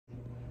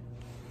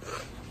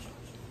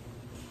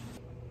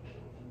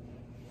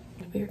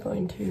we are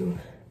going to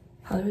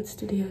Hollywood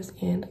Studios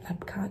and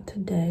Epcot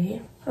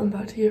today. I'm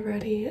about to get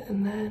ready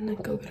and then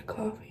go get a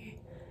coffee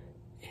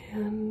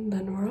and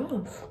then we're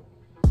off.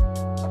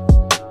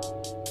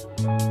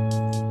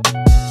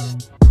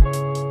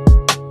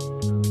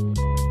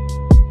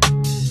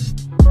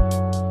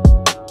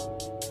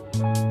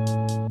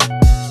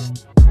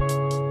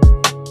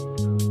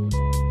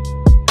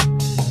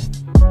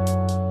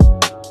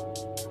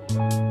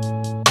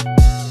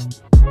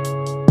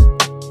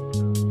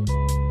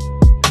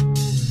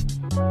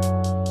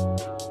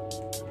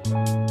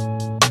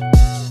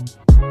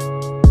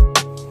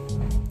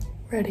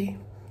 Ready.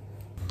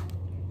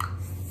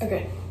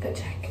 Okay, good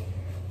check.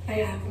 I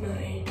have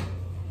my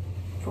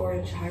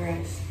 4-inch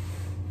high-rise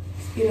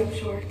speed-up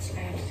shorts. I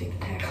have to take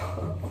the tag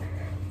off.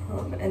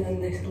 And then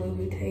this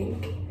Lulu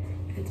tank.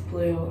 It's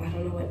blue. I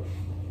don't know what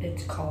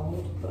it's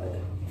called, but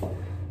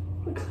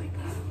looks like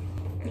that.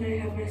 Then I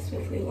have my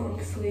Swiftly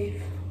long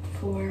sleeve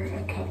for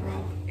a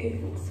cover-up.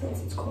 And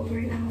since it's cold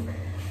right now,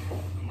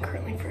 I'm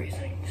currently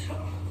freezing, so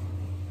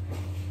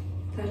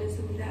that is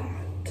that.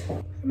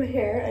 For my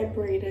hair, I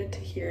braided to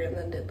here and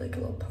then did like a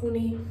little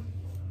pony.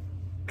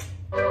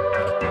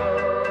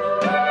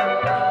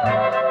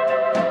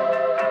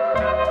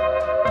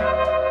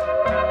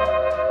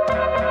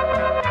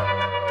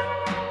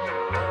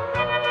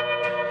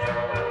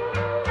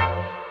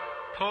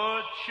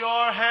 Put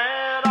your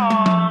head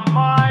on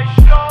my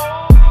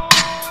shoulder.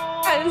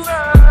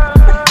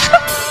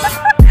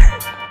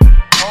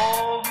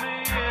 Hold me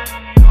in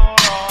your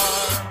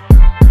arms,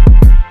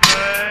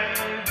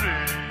 baby.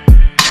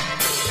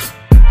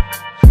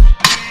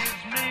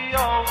 Squeeze me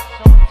oh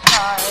so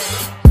tight.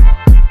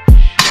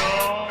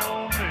 Show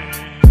me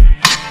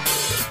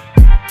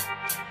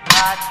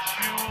that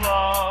you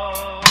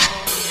love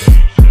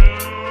me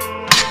too.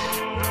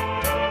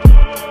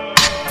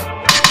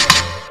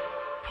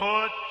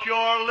 Put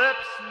your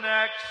lips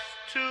next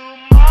to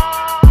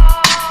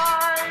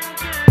mine,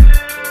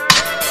 dear.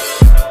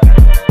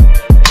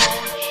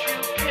 Won't you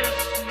kiss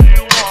me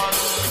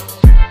once,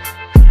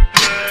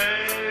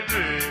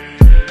 baby?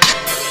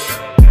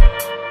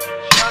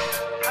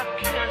 Just a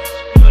kiss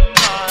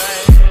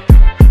goodnight,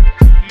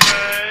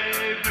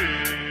 maybe.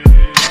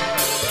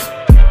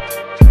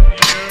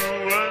 You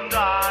and I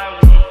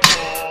will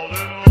fall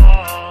in love.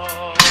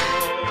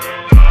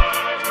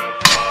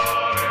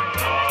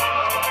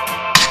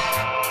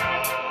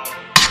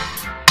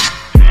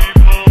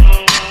 People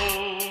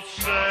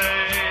say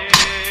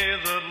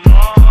that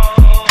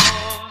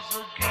love's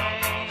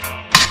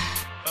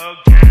a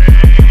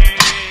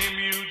game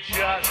you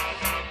just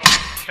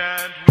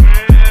can't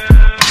win.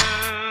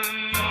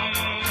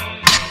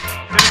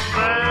 If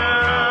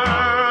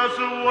there's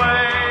a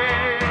way,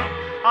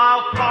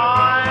 I'll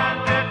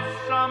find it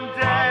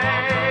someday,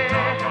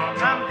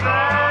 and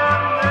then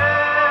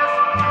this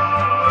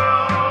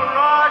will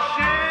rush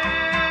in.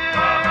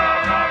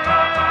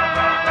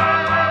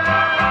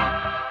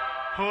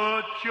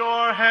 Put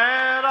your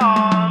head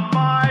on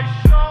my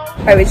shoulder.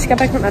 Alright, we just got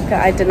back from Epcot.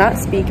 I did not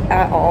speak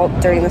at all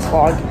during this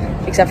vlog,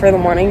 except for in the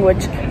morning,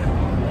 which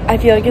I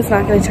feel like it's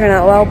not going to turn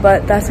out well,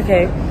 but that's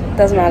okay.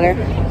 Doesn't matter.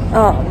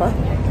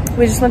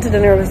 We just went to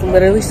dinner. It was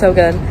literally so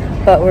good,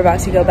 but we're about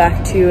to go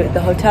back to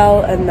the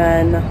hotel and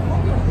then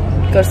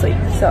go to sleep.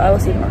 So I will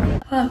see you tomorrow.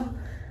 Hello.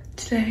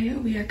 Today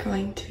we are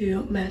going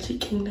to Magic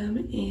Kingdom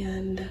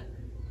and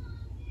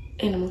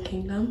Animal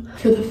Kingdom.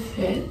 For the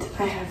fit,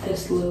 I have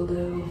this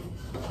Lulu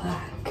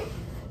black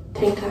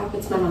tank top.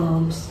 It's my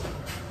mom's.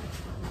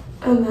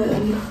 And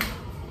then,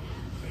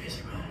 where's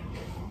her bag?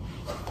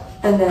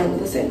 And then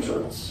the same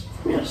shorts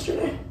from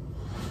yesterday.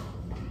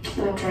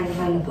 And I'm trying to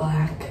find a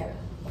black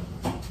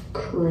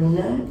crew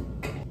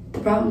neck. The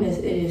problem is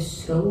it is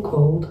so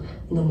cold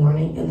in the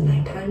morning and the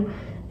nighttime,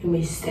 and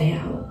we stay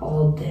out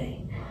all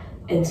day.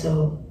 And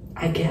so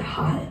I get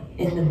hot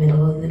in the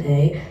middle of the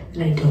day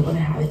and I don't want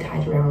to have it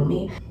tied around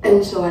me.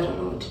 And so I don't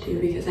know what to do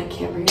because I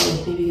can't bring it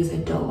with me because I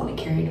don't want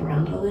to carry it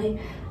around all day.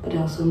 But I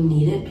also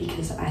need it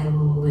because I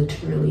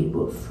literally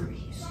will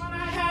freeze.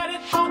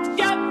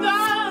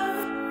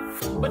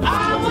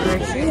 We're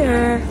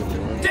here.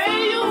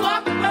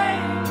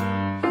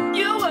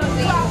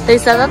 They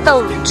said that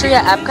the tree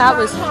at Epcot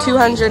was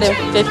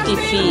 250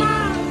 feet.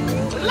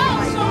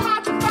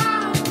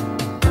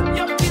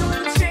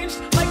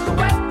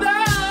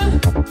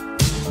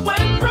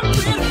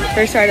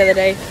 First ride of the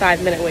day,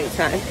 5-minute wait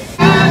time.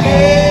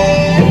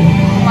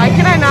 Why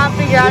can I not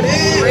figure out if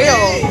it's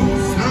real?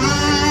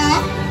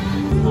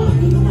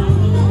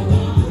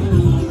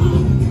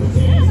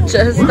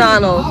 Just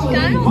Donald.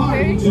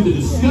 To the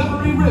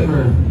Discovery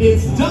River.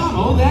 It's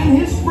Donald and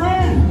his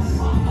friends.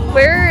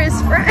 Where are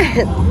his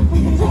friends?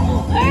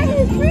 Where are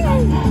his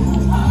friends?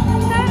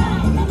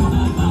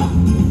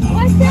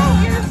 What's up?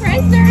 Your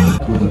friends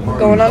are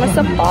Going on a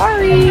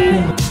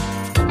safari.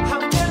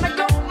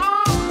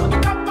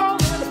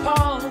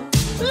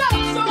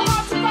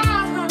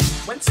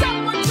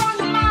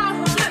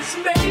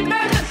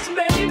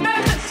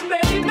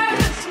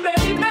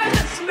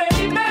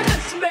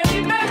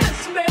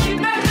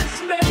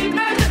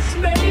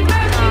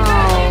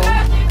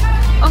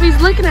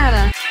 looking at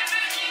us.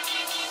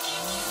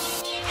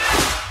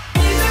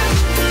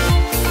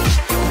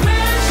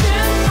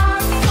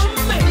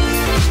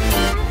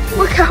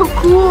 Look how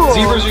cool.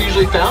 Zebras are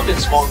usually found in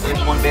small groups,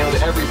 one male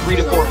to every 3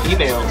 to 4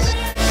 females.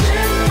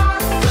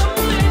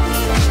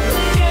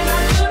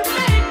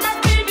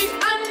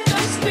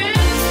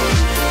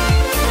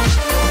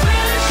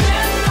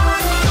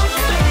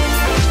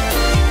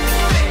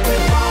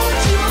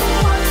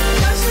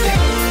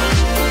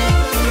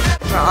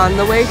 We're on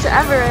the way to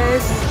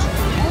Everest.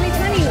 Only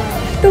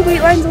 21. The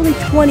wait line's only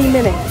 20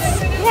 minutes.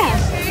 Yeah.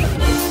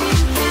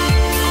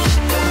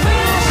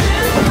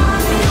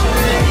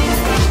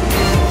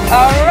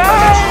 All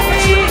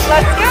right,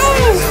 let's go.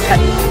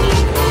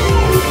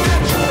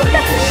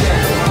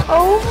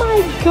 Oh my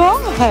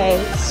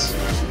gosh.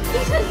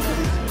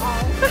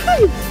 Hi.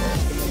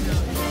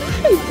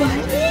 Hi,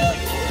 buddy.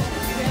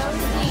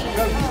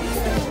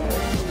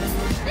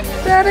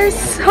 That is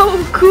so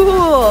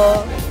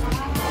cool.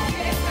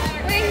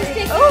 Wait, who's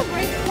taking Oh. the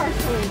break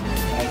partially?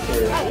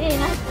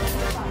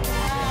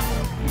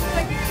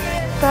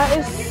 That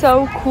is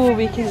so cool.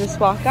 We can just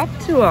walk up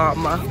to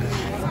him.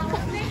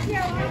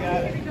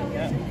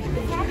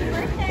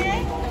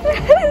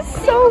 That is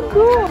so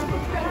cool.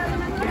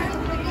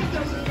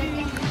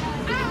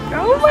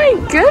 Oh my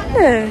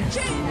goodness.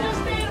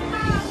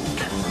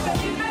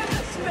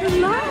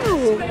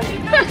 Hello.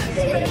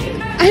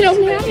 I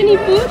don't have any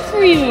food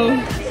for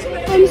you.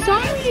 I'm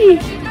sorry.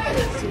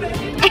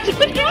 I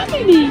don't have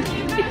any.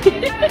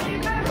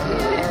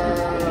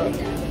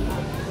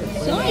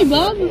 Sorry,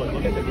 Bob.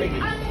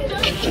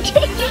 I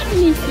don't have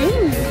any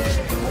food.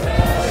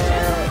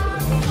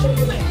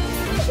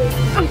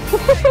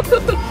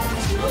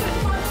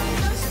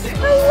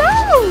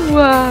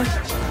 Hello.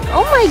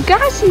 Oh my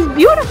gosh, he's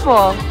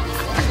beautiful.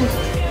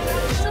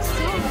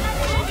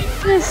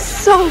 It's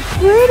so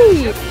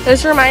pretty.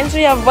 This reminds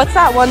me of, what's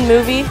that one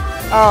movie?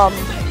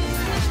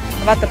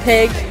 About the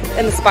pig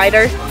and the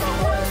spider.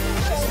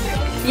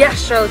 Yeah,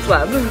 Charlotte's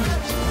Web.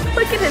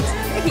 Look at its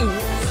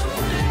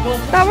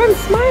face. That one's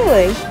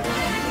smiling.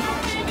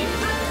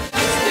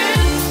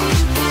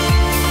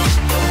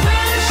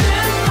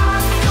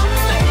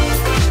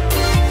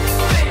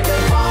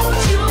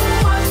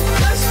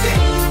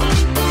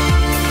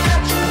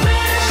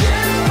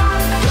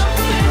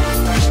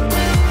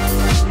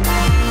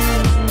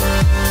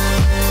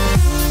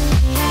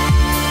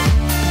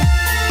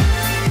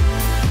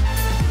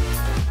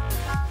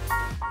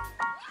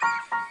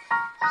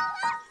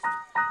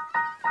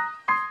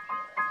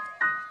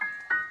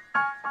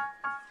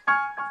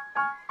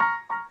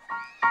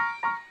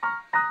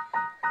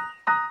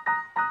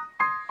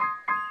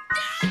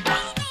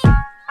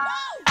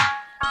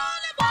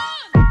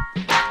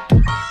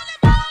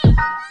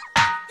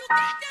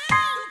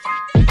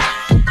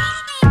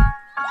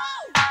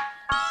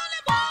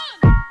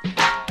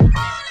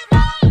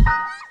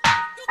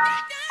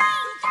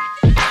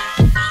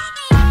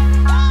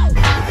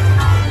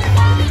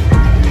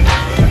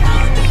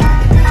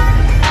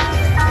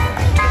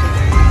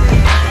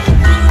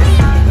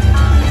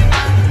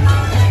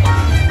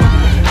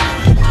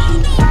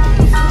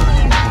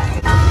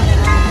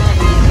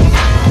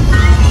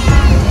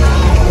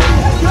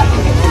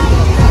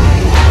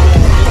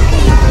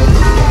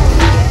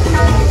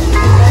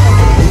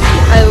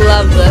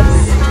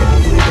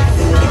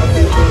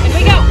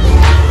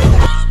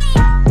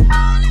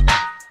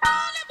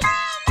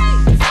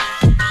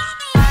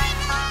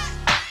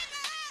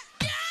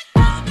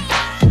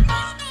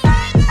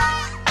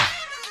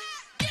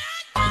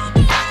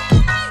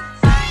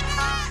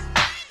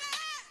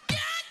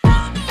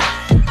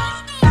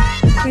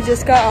 We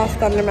just got off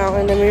Thunder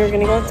Mountain and we were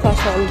gonna go on Splash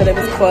Mountain, but it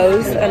was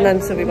closed, and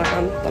then so we went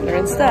on Thunder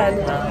instead,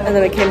 and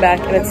then we came back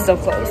and it's still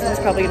closed. It's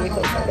probably gonna be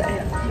closed all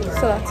day,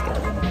 so that's good.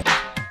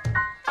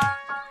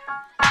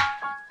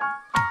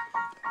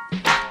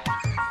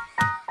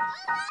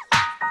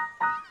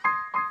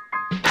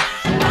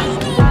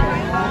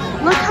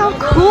 Look how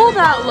cool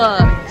that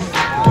looks.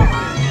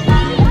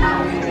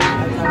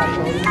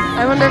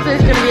 I wonder if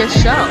there's gonna be a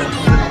show.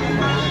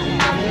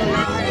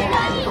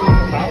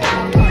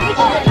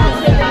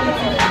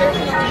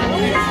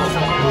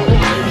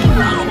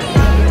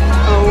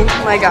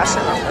 Oh my gosh,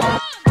 I love that.